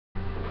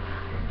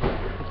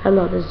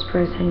Hello, this is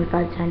Press Henry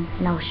 510,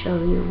 and I'll show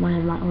you one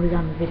of my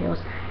origami videos.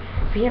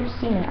 If you haven't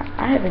seen it,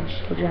 I haven't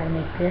showed you how to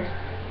make this.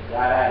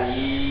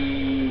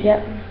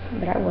 Yep,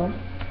 but I will.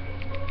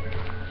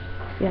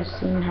 If you have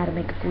seen how to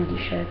make a 3D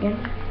shuriken.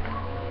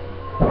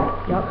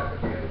 Yup.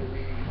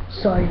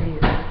 Side view.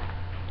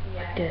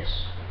 Like this.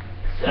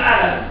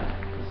 Side.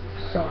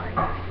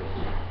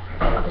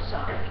 Other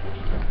side.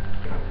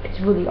 It's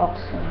really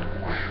awesome.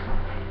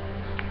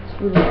 It's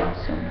really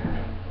awesome.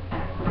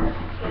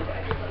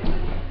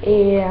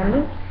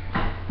 And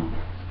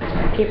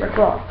paper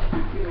cloth.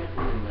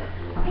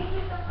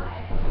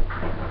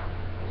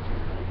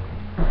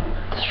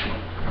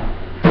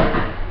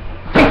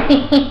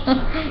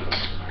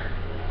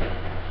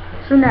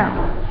 So now,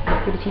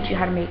 I'm going to teach you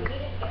how to make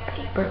a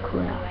paper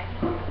kunai.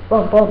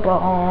 Bum bum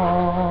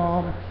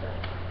bum.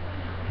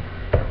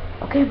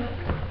 Okay.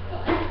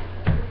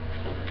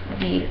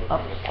 Need,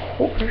 of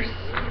course,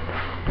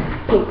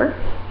 paper.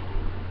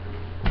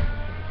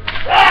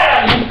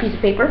 Another piece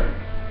of paper.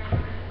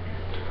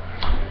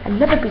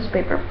 Another piece of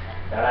paper.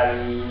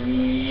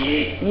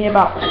 You need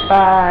about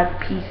 5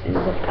 pieces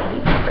of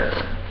paper.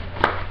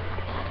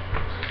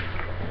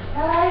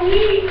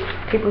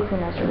 Paper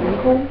kunais are really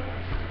cool.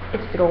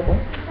 It's adorable.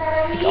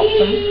 It's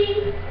awesome.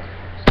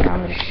 So now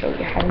I'm going to show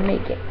you how to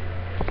make it.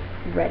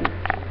 Ready?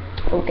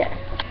 Okay.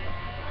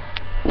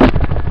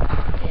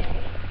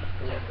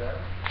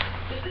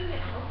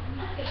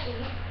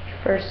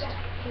 First,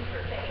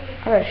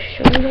 I'm going to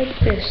show you like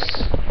this.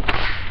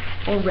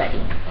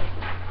 Already.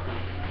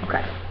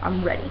 Okay,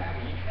 I'm ready.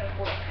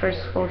 First,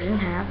 fold it in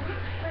half.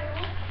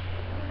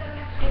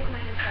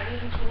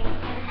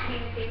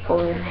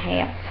 Fold it in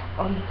half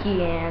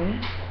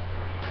again.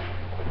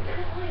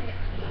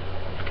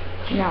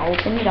 Now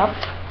open it up.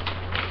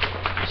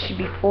 It should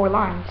be 4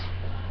 lines.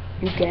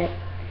 You get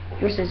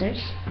your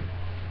scissors.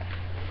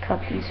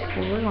 Cut these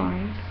 4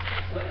 lines.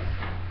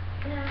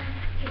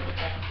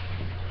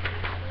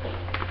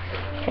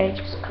 Okay,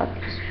 just cut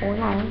these 4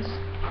 lines.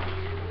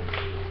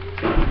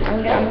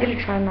 I'm gonna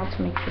try not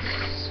to make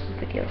this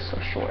video so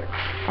short.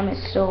 I mean,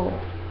 so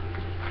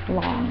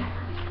long.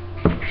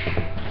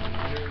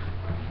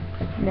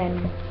 And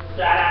then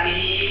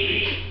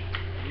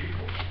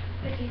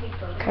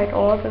cut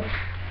all the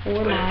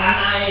 4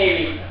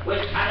 lines.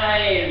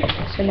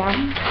 So now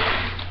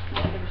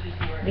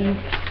leave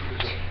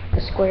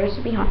the squares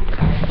behind.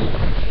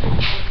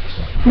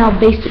 Now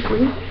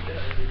basically,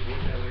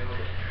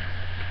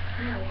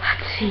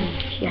 let's see,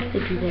 you have to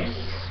do this.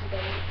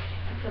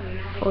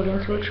 Fold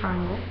into a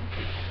triangle.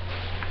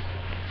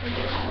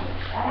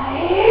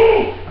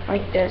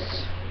 Like this.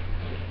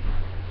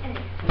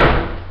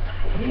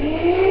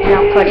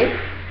 Now cut it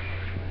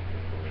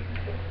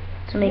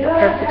to make a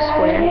perfect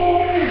square.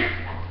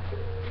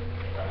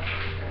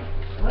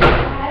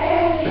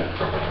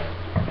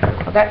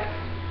 Okay.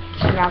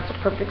 So now it's a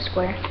perfect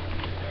square.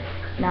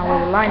 Now where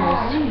the line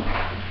is,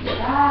 you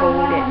fold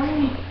it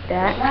like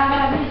that.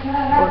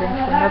 Fold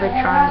into another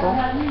triangle.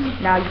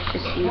 Now you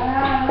just see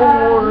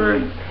 4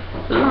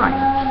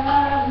 lines.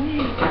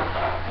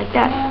 Like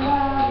that.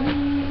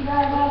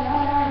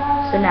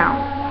 So now,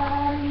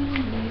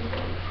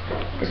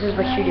 this is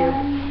what you do.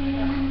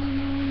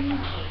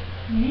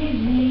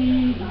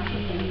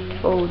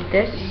 Fold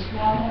this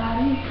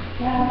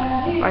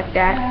like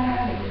that.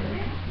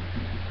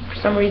 For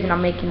some reason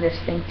I'm making this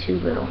thing too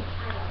little.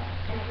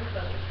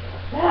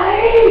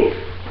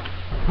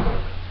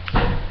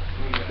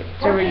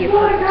 It's already a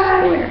perfect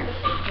square.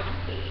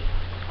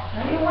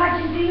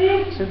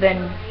 So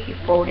then you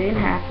fold it in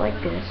half like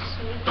this,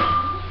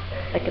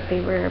 like a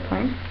paper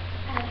airplane.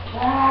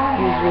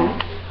 Usually,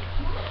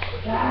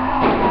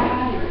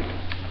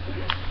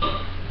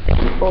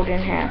 you fold it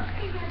in half,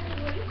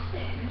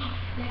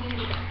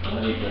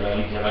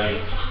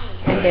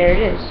 and there it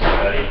is.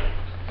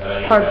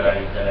 Perfect.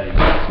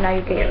 So now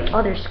you get your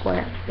other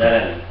square.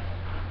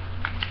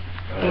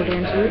 Fold it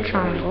into a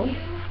triangle.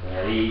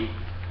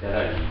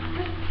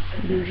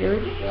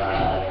 Usually.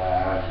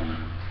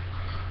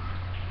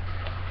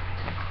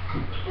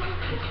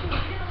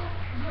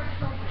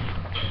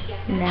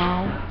 Now,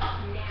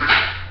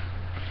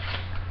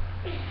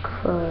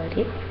 cut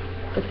it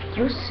with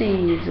your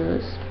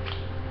scissors.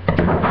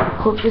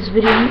 Hope this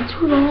video isn't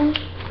too long.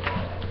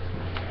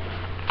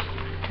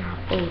 Now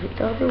fold it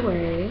the other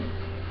way.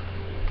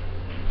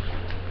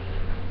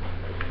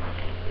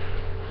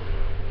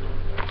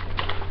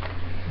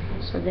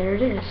 So there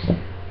it is.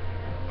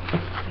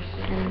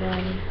 And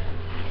then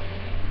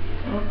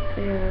up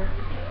there,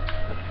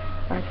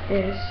 like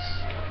this.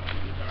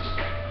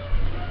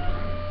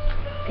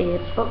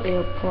 Paper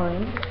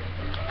airplane.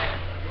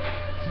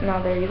 So now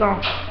there you go.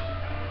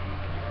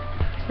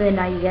 So then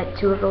now you get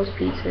 2 of those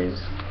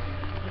pieces.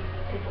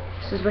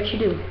 This is what you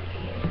do.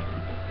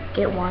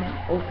 Get one,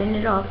 open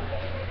it up,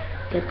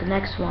 get the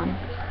next one,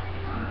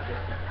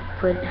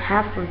 put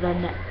half of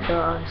the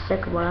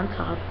second one on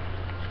top,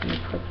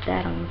 and put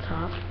that on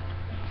top,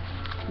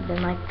 and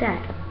then like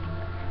that.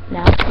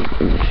 Now I'll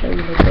show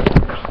you the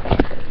difference.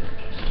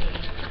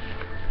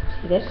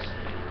 See this?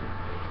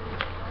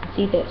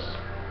 See this?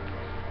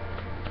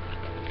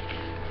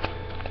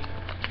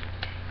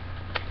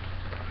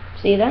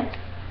 See that?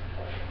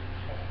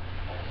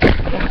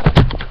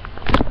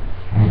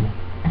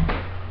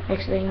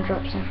 Accidentally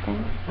drop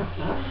something.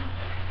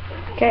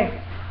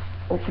 Okay.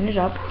 Open it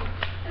up.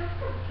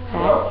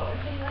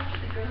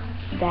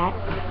 That.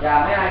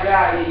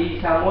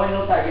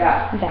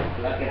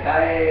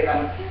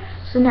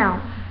 So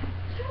now,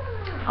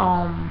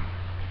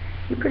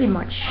 you pretty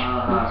much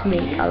need to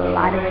make a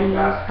lot of these.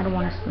 I don't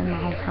want to spend my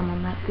whole time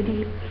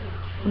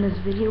on this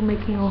video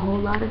making a whole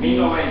lot of these.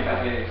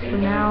 So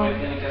now,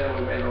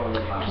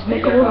 just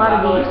make a whole lot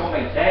of these.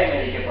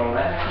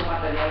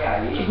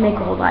 Just make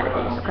a whole lot of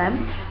these, okay?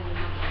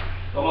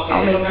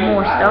 I'll make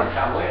more stuff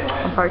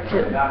on part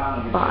 2.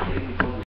 Bye.